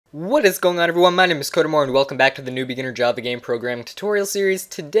What is going on, everyone? My name is Kodamore and welcome back to the New Beginner Java Game Programming tutorial series.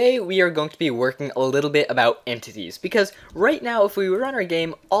 Today we are going to be working a little bit about entities, because right now if we run our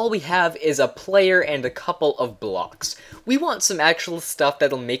game, all we have is a player and a couple of blocks. We want some actual stuff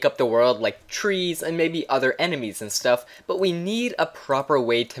that'll make up the world, like trees and maybe other enemies and stuff, but we need a proper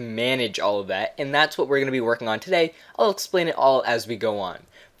way to manage all of that, and that's what we're going to be working on today. I'll explain it all as we go on.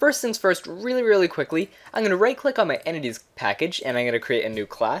 First things first, really quickly, I'm going to right click on my entities package and I'm going to create a new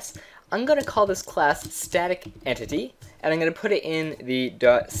class. I'm going to call this class static entity, and I'm going to put it in the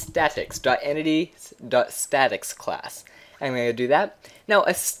 .entities.statics class. I'm going to do that. Now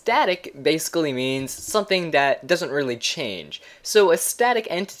a static basically means something that doesn't really change. So a static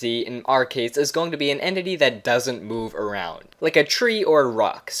entity in our case is going to be an entity that doesn't move around, like a tree or a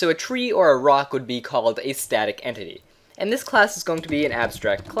rock. So a tree or a rock would be called a static entity. And this class is going to be an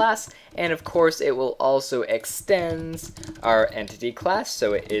abstract class, and of course it will also extend our entity class,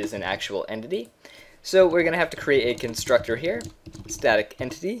 so it is an actual entity. So we're going to have to create a constructor here, static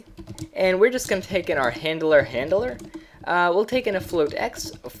entity, and we're just going to take in our handler. We'll take in a float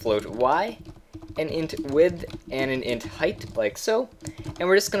x, a float y, an int width, and an int height, like so. And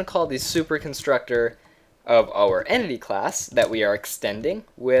we're just going to call the super constructor of our entity class that we are extending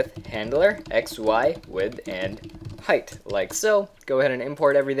with handler, x, y, width, and height, like so. Go ahead and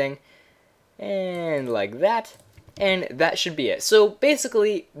import everything, and like that, and that should be it. So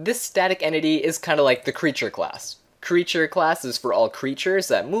basically, this static entity is kind of like the creature class. Creature class is for all creatures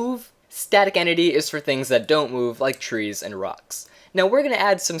that move. Static entity is for things that don't move, like trees and rocks. Now we're going to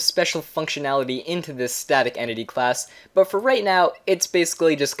add some special functionality into this static entity class, but for right now, it's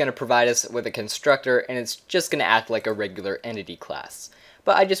basically just going to provide us with a constructor, and it's just going to act like a regular entity class.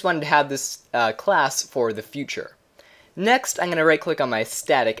 But I just wanted to have this class for the future. Next, I'm going to right click on my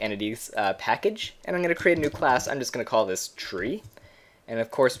static entities package, and I'm going to create a new class. I'm just going to call this tree. And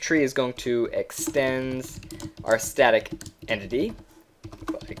of course, tree is going to extend our static entity,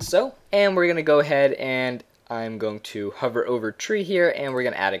 like so. And we're going to go ahead and I'm going to hover over tree here, and we're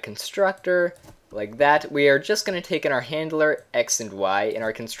going to add a constructor, like that. We are just going to take in our handler, x and y, in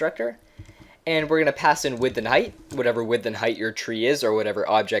our constructor. And we're going to pass in width and height, whatever width and height your tree is, or whatever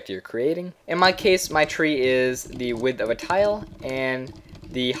object you're creating. In my case, my tree is the width of a tile, and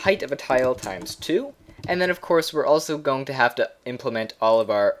the height of a tile times 2. And then of course, we're also going to have to implement all of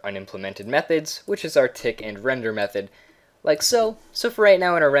our unimplemented methods, which is our tick and render method, like so. So for right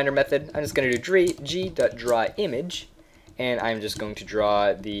now in our render method, I'm just going to do g.drawImage, and I'm just going to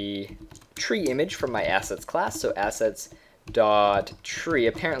draw the tree image from my assets class, so assets.tree.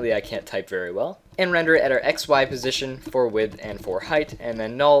 Apparently I can't type very well. And render it at our XY position for width and for height, and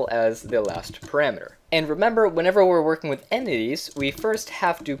then null as the last parameter. And remember, whenever we're working with entities, we first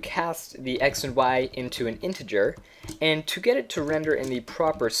have to cast the x and y into an integer, and to get it to render in the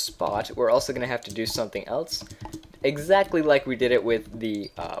proper spot, we're also going to have to do something else, exactly like we did it with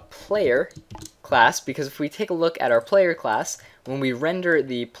the player class, because if we take a look at our player class, when we render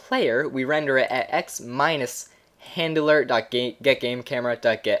the player, we render it at x minus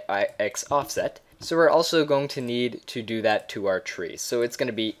handler.getGameCamera.getX_offset. So we're also going to need to do that to our tree. So it's going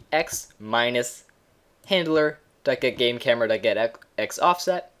to be x minus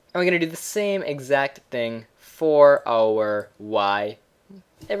handler.getGameCamera.getX_offset. And we're going to do the same exact thing for our y.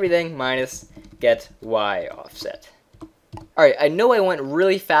 Everything minus get y offset. Alright, I know I went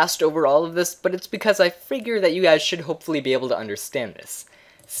really fast over all of this, but it's because I figure that you guys should hopefully be able to understand this.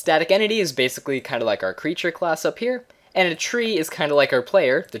 Static entity is basically kind of like our creature class up here, and a tree is kind of like our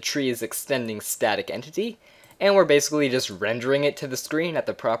player. The tree is extending static entity, and we're basically just rendering it to the screen at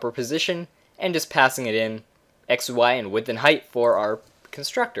the proper position, and just passing it in x, y, and width and height for our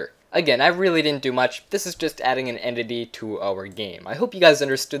constructor. Again, I really didn't do much. This is just adding an entity to our game. I hope you guys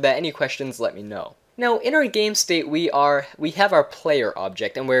understood that. Any questions, let me know. Now, in our game state, we have our player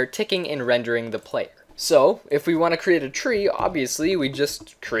object, and we're ticking and rendering the player. So, if we want to create a tree, obviously, we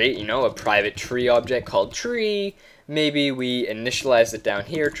just create, a private tree object called tree. Maybe we initialize it down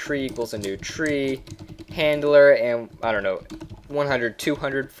here, tree equals a new tree, handler, and, I don't know, 100,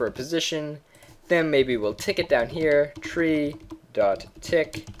 200 for a position. Then maybe we'll tick it down here,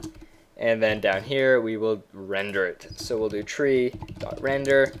 tree.tick, and then down here we will render it. So we'll do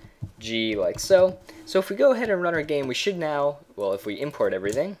tree.render, g, like so. So if we go ahead and run our game, we should now, well, if we import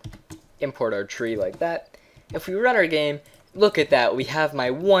everything, import our tree like that. If we run our game, look at that, we have my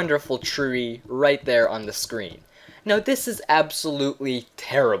wonderful tree right there on the screen. Now this is absolutely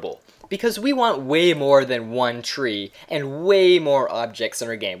terrible, because we want way more than one tree and way more objects in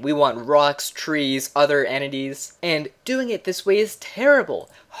our game. We want rocks, trees, other entities, and doing it this way is terrible.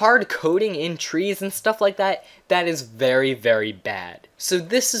 hard coding in trees and stuff like that, that is very, very bad. So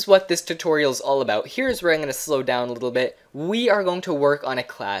this is what this tutorial is all about. Here's where I'm going to slow down a little bit. We are going to work on a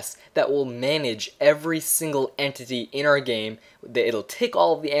class that will manage every single entity in our game. It'll tick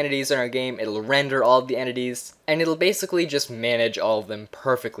all of the entities in our game, it'll render all of the entities, and it'll basically just manage all of them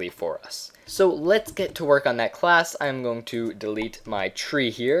perfectly for us. So let's get to work on that class. I'm going to delete my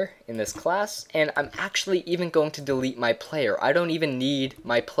tree here in this class, and I'm actually even going to delete my player. I don't even need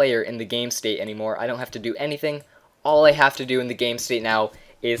my player in the game state anymore. I don't have to do anything. All I have to do in the game state now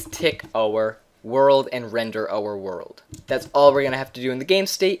is tick our world and render our world. That's all we're going to have to do in the game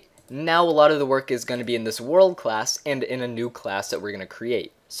state. Now a lot of the work is going to be in this world class and in a new class that we're going to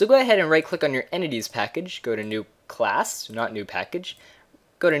create. So go ahead and right click on your entities package, go to new class, not new package,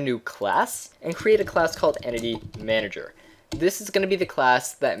 go to new class, and create a class called entity manager. This is going to be the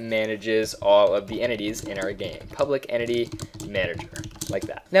class that manages all of the entities in our game. Public entity manager, like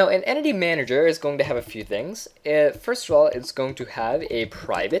that. Now, an entity manager is going to have a few things. First of all, it's going to have a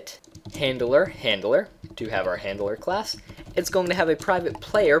private handler to have our handler class. It's going to have a private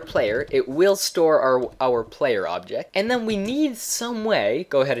player. It will store our player object. And then we need some way,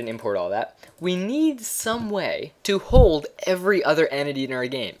 go ahead and import all that. We need some way to hold every other entity in our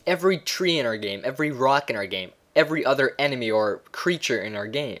game, every tree in our game, every rock in our game, every other enemy or creature in our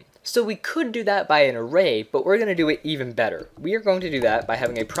game. So we could do that by an array, but we're going to do it even better. We are going to do that by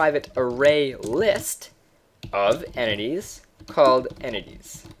having a private array list of entities called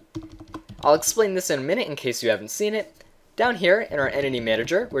entities. I'll explain this in a minute in case you haven't seen it. Down here in our entity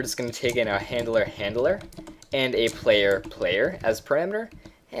manager, we're just going to take in a handler and a player as parameter.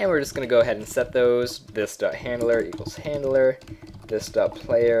 And we're just going to go ahead and set those. This.handler equals handler.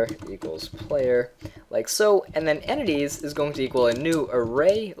 This.player equals player. Like so. And then entities is going to equal a new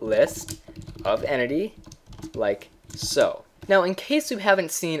array list of entity. Like so. Now, in case you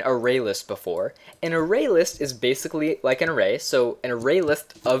haven't seen array list before, an array list is basically like an array. So an array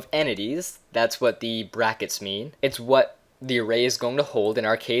list of entities, that's what the brackets mean. It's what the array is going to hold. In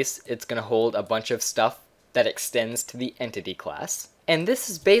our case, it's going to hold a bunch of stuff that extends to the entity class. And this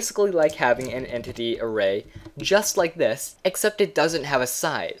is basically like having an entity array just like this, except it doesn't have a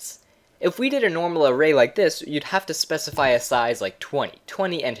size. If we did a normal array like this, you'd have to specify a size like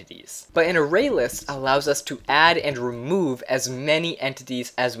 20 entities. But an array list allows us to add and remove as many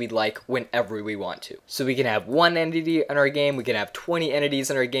entities as we'd like whenever we want to. So we can have 1 entity in our game, we can have 20 entities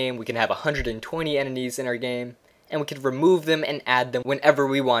in our game, we can have 120 entities in our game. And we can remove them and add them whenever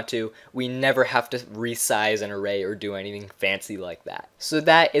we want to. We never have to resize an array or do anything fancy like that. So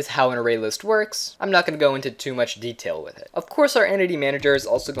that is how an array list works. I'm not going to go into too much detail with it. Of course, our entity manager is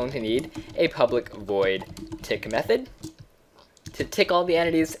also going to need a public void tick method to tick all the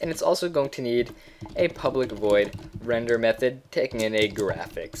entities, and it's also going to need a public void render method taking in a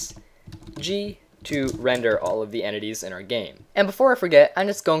graphics G to render all of the entities in our game. And before I forget, I'm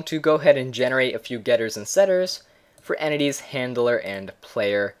just going to go ahead and generate a few getters and setters for entities, handler, and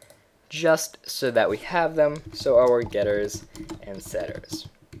player, just so that we have them, so our getters and setters.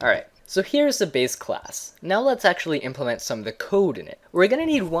 Alright, so here's the base class. Now let's actually implement some of the code in it. We're going to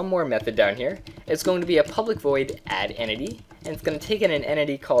need one more method down here. It's going to be a public void add entity, and it's going to take in an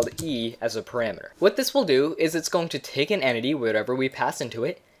entity called E as a parameter. What this will do is it's going to take an entity, whatever we pass into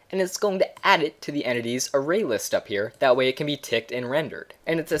it, and it's going to add it to the entities array list up here. That way it can be ticked and rendered.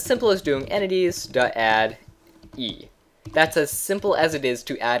 And it's as simple as doing entities.add E. That's as simple as it is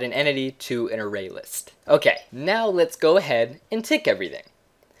to add an entity to an array list. Okay, now let's go ahead and tick everything.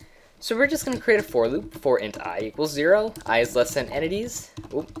 So we're just going to create a for loop for int I equals 0, I is less than entities,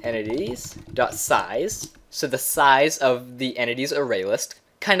 entities.size, so the size of the entities array list,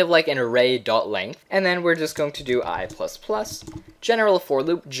 kind of like an array.length, and then we're just going to do I++, general for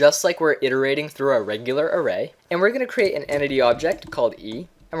loop, just like we're iterating through a regular array, and we're going to create an entity object called E,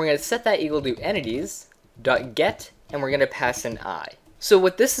 and we're going to set that equal to entities.get, and we're going to pass in I. So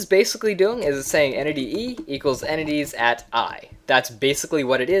what this is basically doing is it's saying entity E equals entities at I. That's basically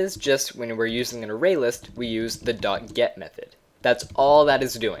what it is, just when we're using an array list, we use the .get method. That's all that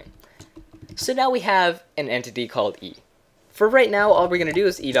is doing. So now we have an entity called E. For right now, all we're going to do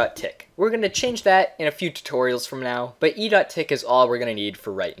is e.tick. We're going to change that in a few tutorials from now, but e.tick is all we're going to need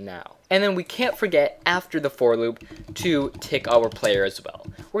for right now. And then we can't forget, after the for loop, to tick our player as well.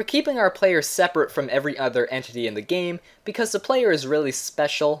 We're keeping our player separate from every other entity in the game because the player is really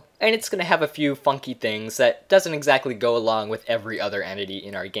special, and it's going to have a few funky things that doesn't exactly go along with every other entity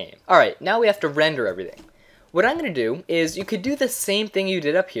in our game. Alright, now we have to render everything. What I'm going to do is you could do the same thing you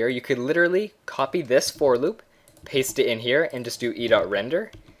did up here. You could literally copy this for loop, paste it in here, and just do e.render,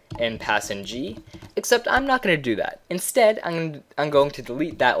 and pass in G, except I'm not going to do that. Instead, I'm going to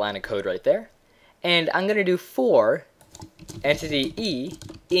delete that line of code right there, and I'm going to do for entity E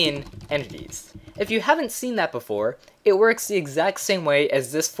in entities. If you haven't seen that before, it works the exact same way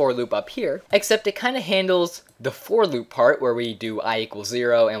as this for loop up here, except it kind of handles the for loop part where we do I equals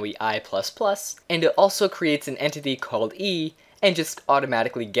 0 and we I++, and it also creates an entity called E and just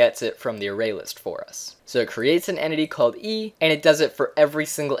automatically gets it from the array list for us. So it creates an entity called E, and it does it for every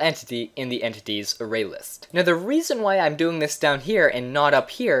single entity in the entities array list. Now the reason why I'm doing this down here and not up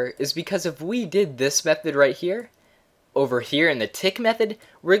here is because if we did this method right here, over here in the tick method,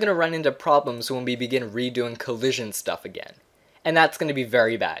 we're going to run into problems when we begin redoing collision stuff again. And that's going to be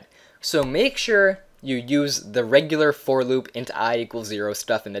very bad. So make sure you use the regular for loop into I equals 0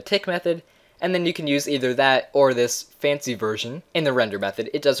 stuff in the tick method, and then you can use either that or this fancy version in the render method.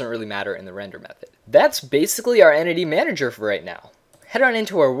 It doesn't really matter in the render method. That's basically our entity manager for right now. Head on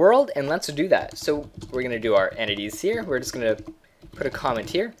into our world and let's do that. So we're going to do our entities here. We're just going to put a comment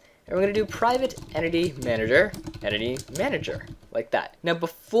here. And we're going to do private entity manager, like that. Now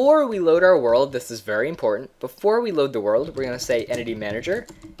before we load our world, this is very important. Before we load the world, we're going to say entity manager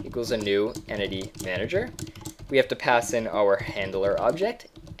equals a new entity manager. We have to pass in our handler object,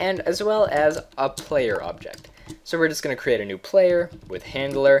 and as well as a player object. So we're just going to create a new player with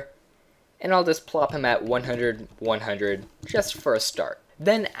handler, and I'll just plop him at 100, 100, just for a start.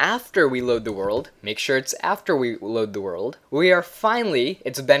 Then after we load the world, make sure it's after we load the world, we are finally,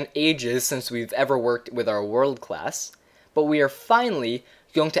 it's been ages since we've ever worked with our world class, but we are finally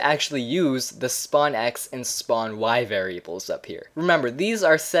going to actually use the spawn x and spawn y variables up here. Remember, these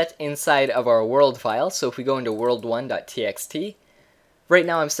are set inside of our world file, so if we go into world1.txt, right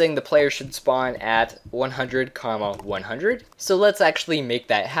now I'm saying the player should spawn at 100, 100, so let's actually make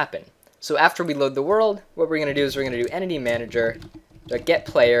that happen. So after we load the world, what we're going to do is we're going to do entity manager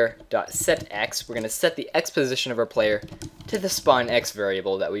 .getPlayer.setX. We're going to set the x position of our player to the spawn x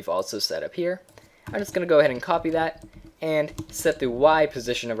variable that we've also set up here. I'm just going to go ahead and copy that and set the y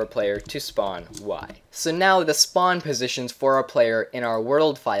position of our player to spawn y. So now the spawn positions for our player in our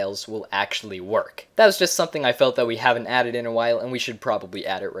world files will actually work. That was just something I felt that we haven't added in a while, and we should probably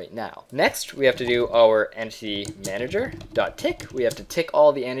add it right now. Next, we have to do our entity manager.tick. We have to tick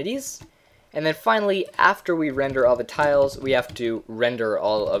all the entities. And then finally, after we render all the tiles, we have to render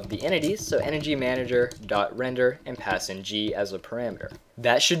all of the entities. So entity manager.render and pass in G as a parameter.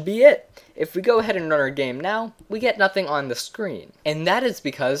 That should be it. If we go ahead and run our game now, we get nothing on the screen. And that is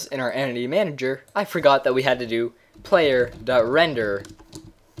because in our entity manager, I forgot that we had to do player.render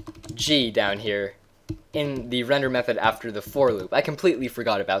G down here in the render method after the for loop. I completely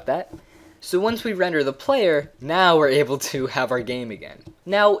forgot about that. So once we render the player, now we're able to have our game again.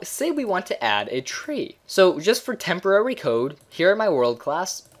 Now, say we want to add a tree. So just for temporary code, here in my world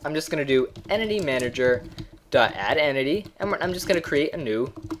class, I'm just going to do entity manager.add entity, and I'm just going to create a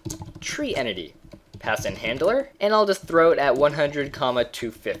new tree entity. Pass in handler, and I'll just throw it at 100,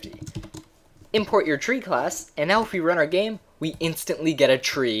 250. Import your tree class, and now if we run our game, we instantly get a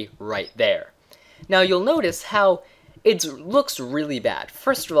tree right there. Now you'll notice how it looks really bad.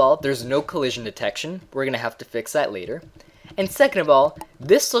 First of all, there's no collision detection. We're going to have to fix that later. And second of all,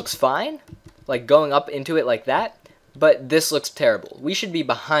 this looks fine, like going up into it like that, but this looks terrible. We should be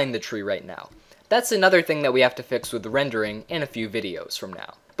behind the tree right now. That's another thing that we have to fix with rendering in a few videos from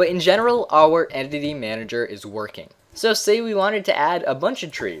now. But in general, our entity manager is working. So say we wanted to add a bunch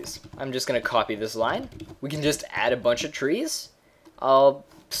of trees. I'm just going to copy this line. We can just add a bunch of trees. I'll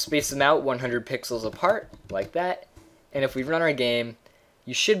space them out 100 pixels apart, like that. And if we run our game,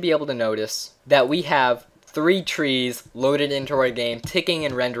 you should be able to notice that we have 3 trees loaded into our game, ticking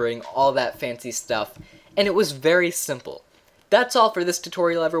and rendering, all that fancy stuff. And it was very simple. That's all for this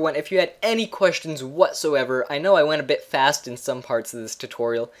tutorial, everyone. If you had any questions whatsoever, I know I went a bit fast in some parts of this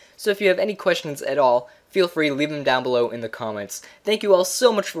tutorial, so if you have any questions at all, feel free to leave them down below in the comments. Thank you all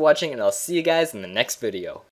so much for watching, and I'll see you guys in the next video.